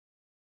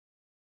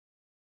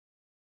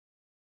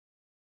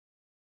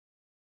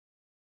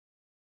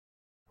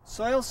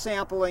Soil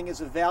sampling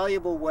is a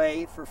valuable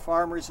way for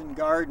farmers and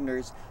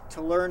gardeners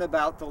to learn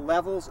about the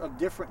levels of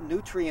different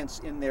nutrients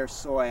in their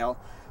soil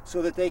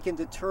so that they can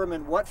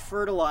determine what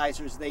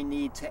fertilizers they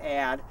need to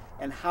add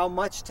and how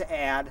much to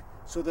add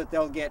so that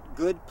they'll get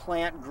good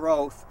plant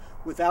growth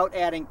without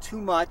adding too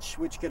much,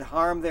 which could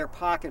harm their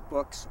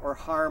pocketbooks or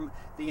harm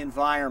the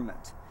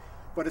environment.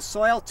 But a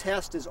soil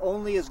test is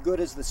only as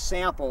good as the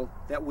sample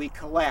that we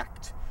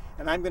collect.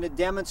 And I'm going to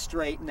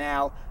demonstrate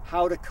now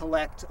how to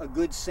collect a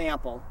good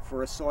sample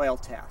for a soil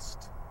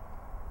test.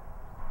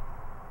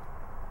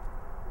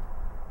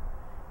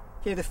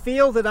 Okay, the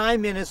field that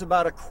I'm in is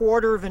about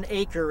 1/4 of an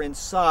acre in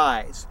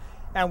size.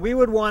 And we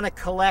would want to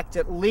collect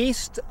at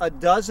least a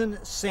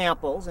dozen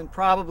samples, and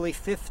probably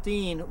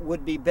 15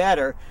 would be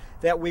better,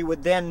 that we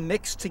would then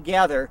mix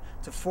together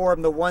to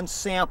form the one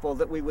sample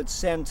that we would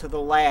send to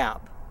the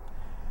lab.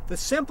 The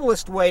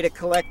simplest way to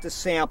collect a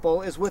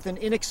sample is with an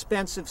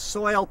inexpensive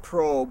soil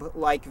probe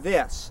like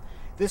this.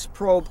 This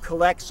probe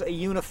collects a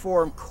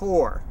uniform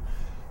core.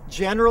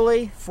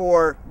 Generally,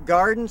 for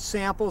garden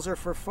samples or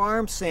for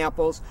farm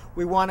samples,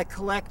 we want to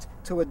collect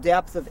to a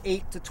depth of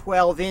 8 to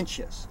 12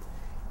 inches.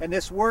 And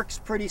this works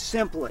pretty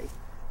simply.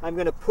 I'm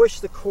going to push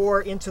the core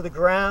into the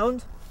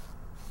ground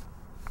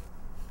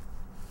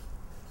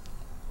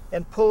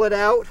and pull it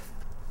out.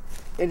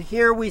 And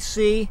here we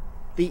see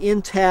the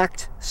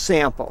intact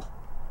sample.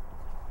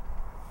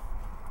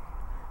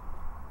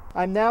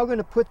 I'm now going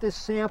to put this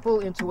sample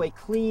into a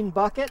clean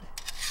bucket,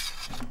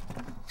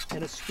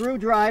 and a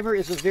screwdriver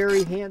is a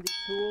very handy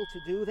tool to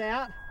do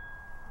that.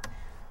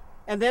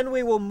 And then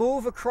we will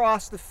move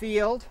across the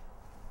field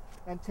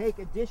and take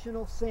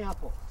additional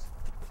samples.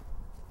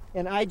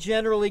 And I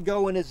generally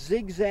go in a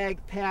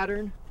zigzag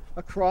pattern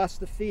across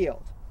the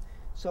field.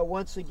 So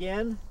once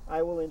again,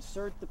 I will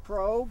insert the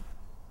probe.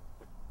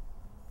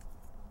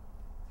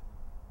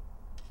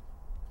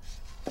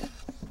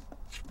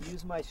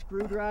 Use my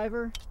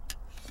screwdriver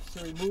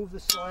to remove the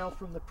soil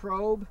from the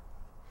probe,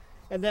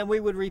 and then we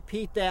would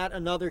repeat that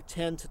another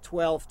 10 to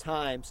 12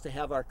 times to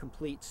have our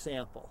complete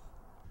sample.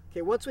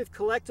 Okay, once we've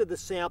collected the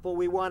sample,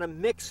 we want to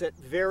mix it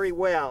very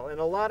well, and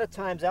a lot of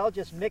times I'll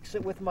just mix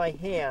it with my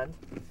hand.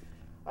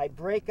 I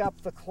break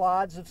up the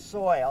clods of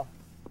soil,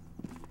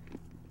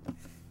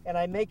 and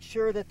I make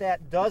sure that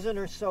that dozen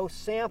or so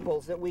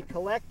samples that we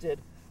collected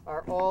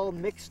are all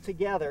mixed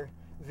together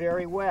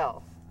very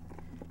well.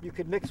 You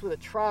could mix with a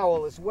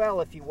trowel as well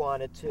if you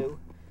wanted to.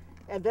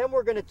 And then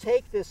we're going to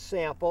take this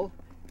sample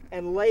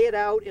and lay it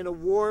out in a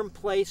warm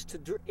place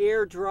to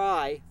air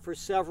dry for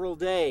several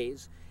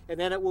days, and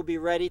then it will be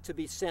ready to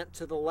be sent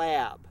to the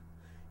lab.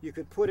 You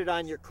could put it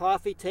on your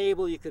coffee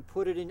table, you could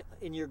put it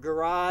in your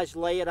garage,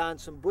 lay it on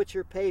some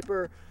butcher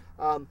paper,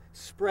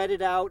 spread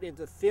it out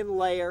into thin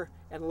layer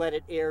and let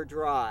it air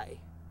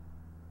dry.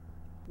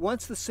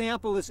 Once the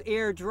sample is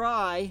air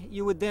dry,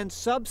 you would then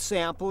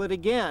subsample it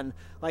again,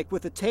 like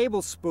with a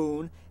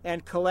tablespoon,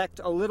 and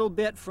collect a little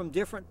bit from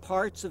different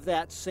parts of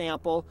that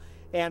sample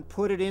and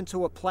put it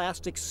into a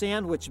plastic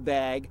sandwich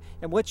bag.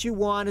 And what you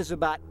want is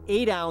about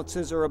 8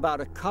 ounces or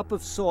about a cup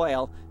of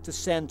soil to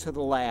send to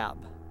the lab.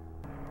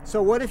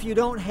 So what if you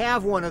don't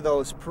have one of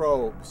those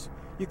probes?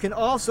 You can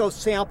also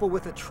sample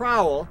with a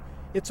trowel.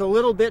 It's a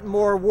little bit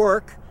more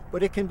work,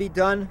 but it can be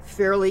done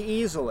fairly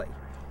easily.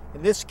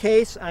 In this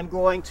case, I'm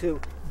going to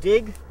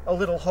dig a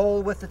little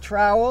hole with the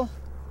trowel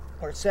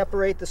or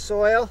separate the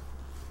soil.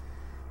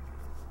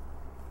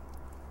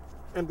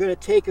 I'm going to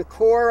take a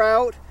core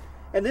out,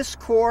 and this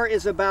core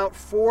is about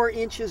 4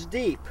 inches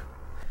deep.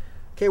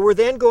 Okay, we're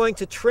then going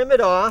to trim it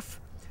off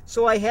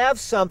so I have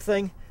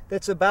something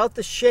that's about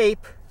the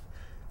shape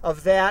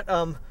of that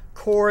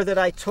core that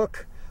I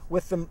took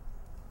with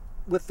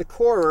the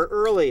corer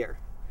earlier.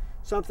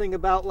 Something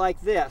about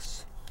like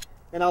this.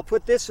 And I'll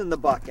put this in the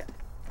bucket.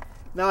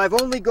 Now I've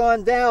only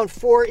gone down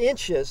 4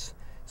 inches,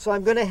 so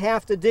I'm going to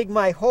have to dig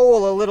my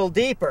hole a little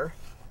deeper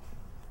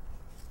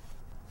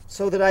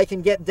so that I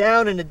can get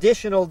down an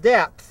additional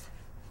depth.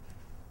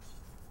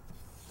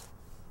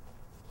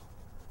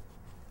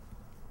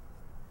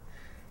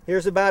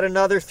 Here's about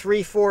another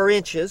 3-4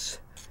 inches,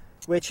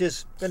 which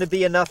is going to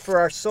be enough for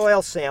our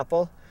soil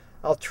sample.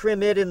 I'll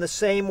trim it in the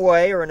same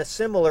way or in a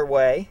similar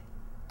way,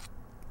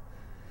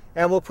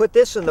 and we'll put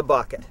this in the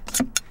bucket.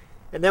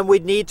 And then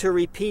we'd need to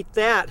repeat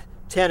that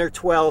 10 or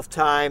 12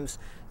 times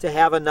to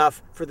have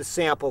enough for the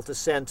sample to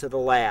send to the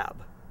lab.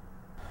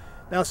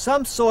 Now,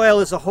 some soil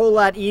is a whole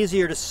lot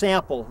easier to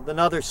sample than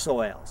other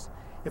soils.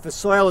 If a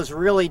soil is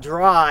really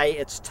dry,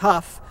 it's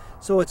tough,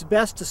 so it's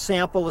best to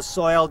sample the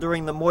soil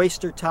during the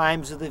moister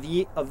times of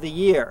the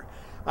year,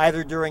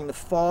 either during the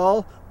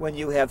fall when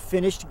you have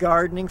finished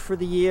gardening for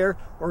the year,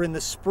 or in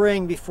the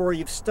spring before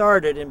you've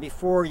started and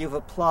before you've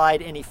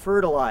applied any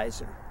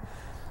fertilizer.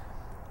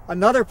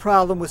 Another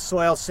problem with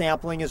soil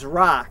sampling is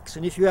rocks,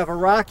 and if you have a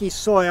rocky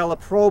soil, a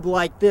probe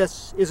like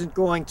this isn't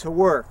going to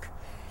work.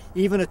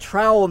 Even a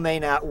trowel may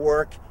not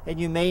work, and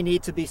you may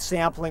need to be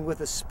sampling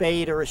with a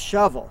spade or a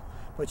shovel.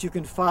 But you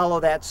can follow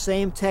that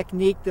same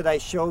technique that I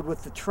showed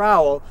with the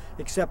trowel,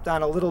 except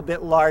on a little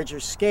bit larger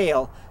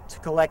scale, to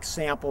collect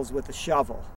samples with a shovel.